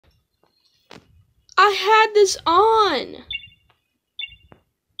I had this on.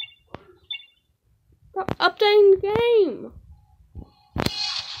 Stop updating the game.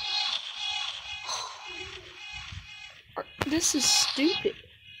 This is stupid.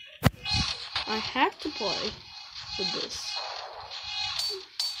 I have to play with this.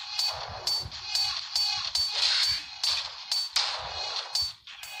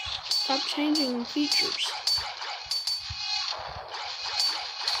 Stop changing features.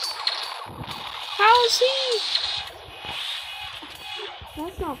 How is he?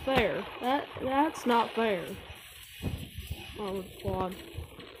 That's not fair. That's not fair. Oh, quad.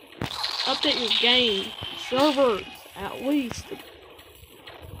 Update your game. Servers, at least.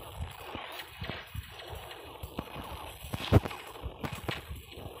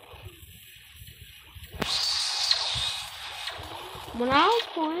 When I was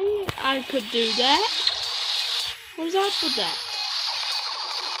playing, I could do that. What is up with that?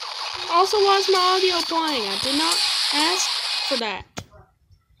 Also, why is my audio playing? I did not ask for that.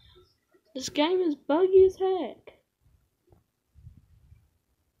 This game is buggy as heck.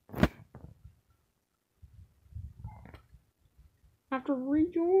 I have to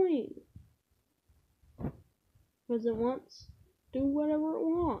rejoin. Because it wants to do whatever it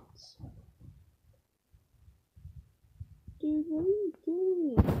wants. Dude, what are you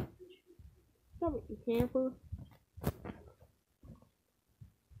doing? Stop it, you camper.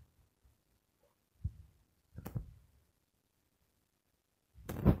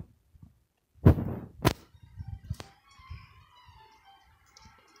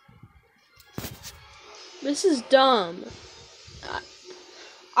 This is dumb.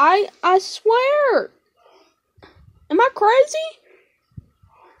 I swear. Am I crazy?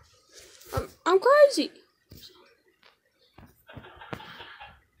 I'm crazy.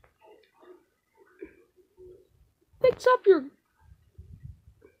 Fix up your...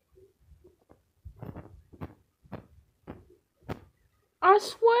 I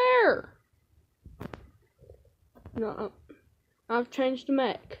swear. No, I've changed the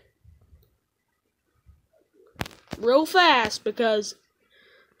Mech. Real fast because...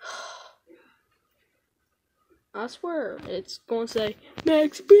 I swear, it's going to say,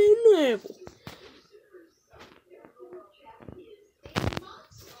 Mech's been level.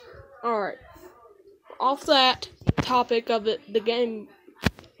 Alright. Off that topic of the game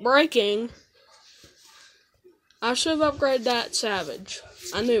breaking, I should have upgraded that Savage.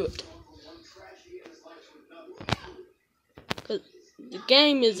 I knew it. Cause the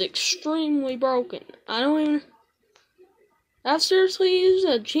game is extremely broken. I've seriously used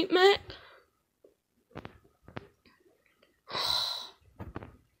a cheap Mech.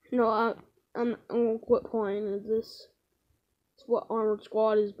 No, I'm gonna quit playing. It's what Armored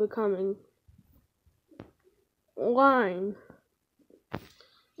Squad is becoming. Lying.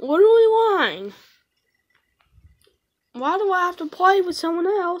 Literally lying. Why do I have to play with someone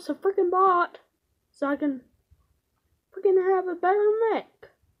else, a freaking bot, so I can freaking have a better Mech?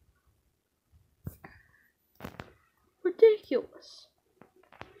 Ridiculous.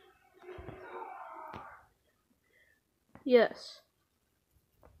 Yes.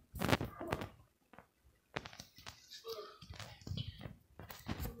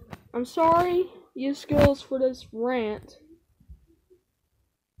 I'm sorry, U-Skillz, for this rant.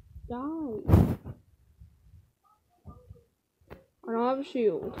 Die. I don't have a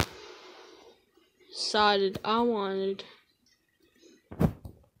shield. Decided I wanted.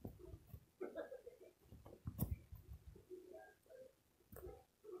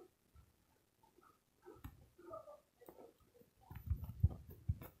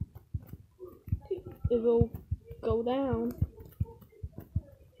 It will go down.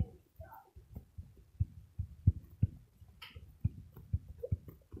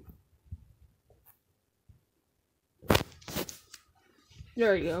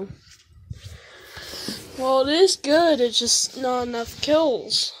 There you go. Well, it is good, it's just not enough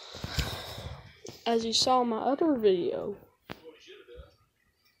kills. As you saw in my other video.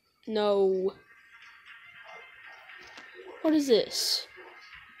 No. What is this?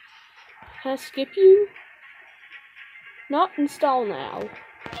 Can I skip you? Not install now.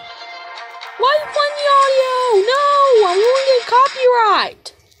 Why are you playing the audio? No! I'm going to get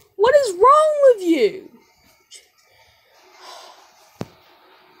copyright! What is wrong with you?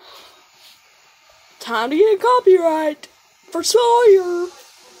 Time to get a copyright for Sawyer.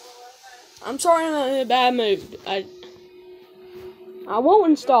 I'm sorry, I'm in a bad mood. I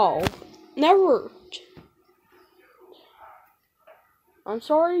won't install. Never. I'm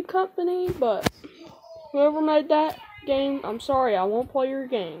sorry, company, but whoever made that game, I'm sorry. I won't play your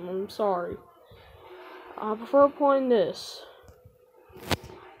game. I'm sorry. I prefer playing this.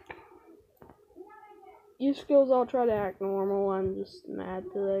 U-Skillz, I'll try to act normal. I'm just mad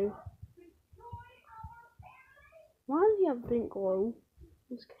today. Why does he have pink glow?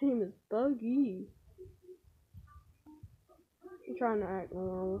 This game is buggy. I'm trying to act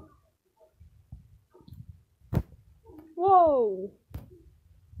normal. Whoa!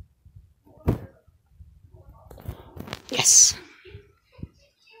 Yes!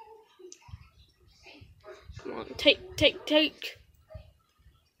 Come on, take!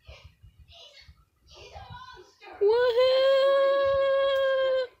 What?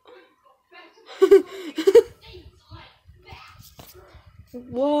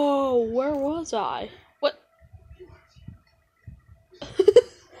 Whoa, where was I? What?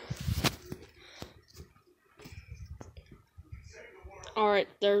 Alright,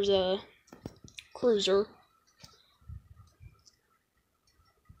 there's a cruiser.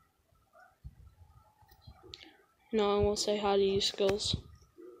 No, I won't say hi to you, U-Skillz.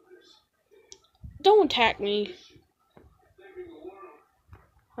 Don't attack me.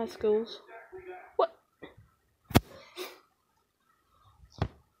 Hi, U-Skillz. What?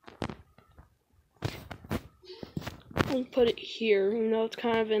 I'll put it here. You know, it's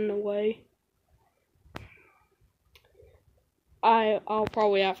kind of in the way. I'll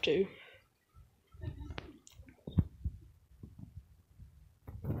probably have to.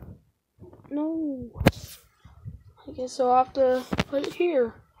 No. I guess I'll have to put it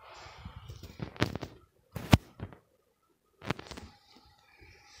here.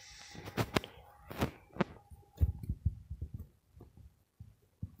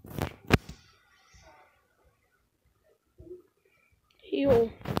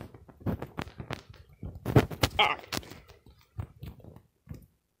 Heal. Alright.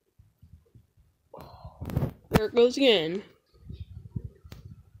 There it goes again.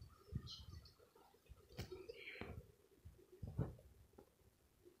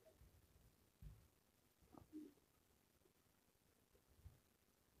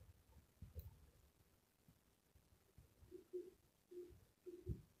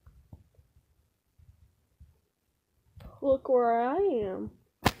 Look where I am.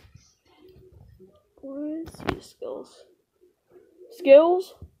 Where is U-Skillz?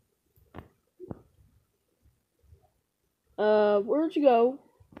 Skills? Where'd you go?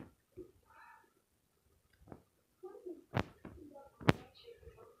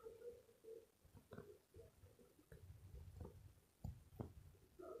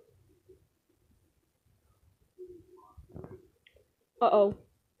 Uh-oh.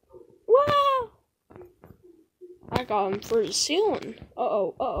 Wow! I got him through the ceiling.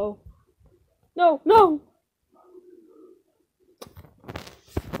 Uh-oh. No!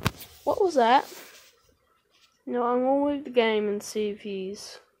 What was that? No, I'm gonna leave the game and see if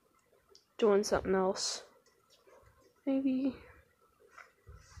he's doing something else. Maybe.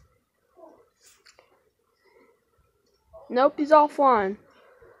 Nope, he's offline.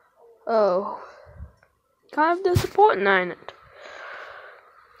 Oh. Kind of disappointing, ain't it?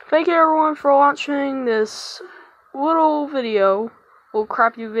 Thank you everyone for watching this little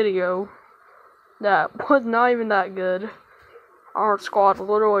crappy video that was not even that good. Our squad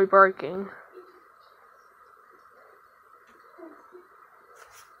literally breaking.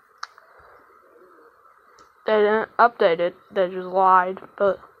 They didn't update it, they just lied,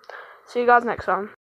 but see you guys next time.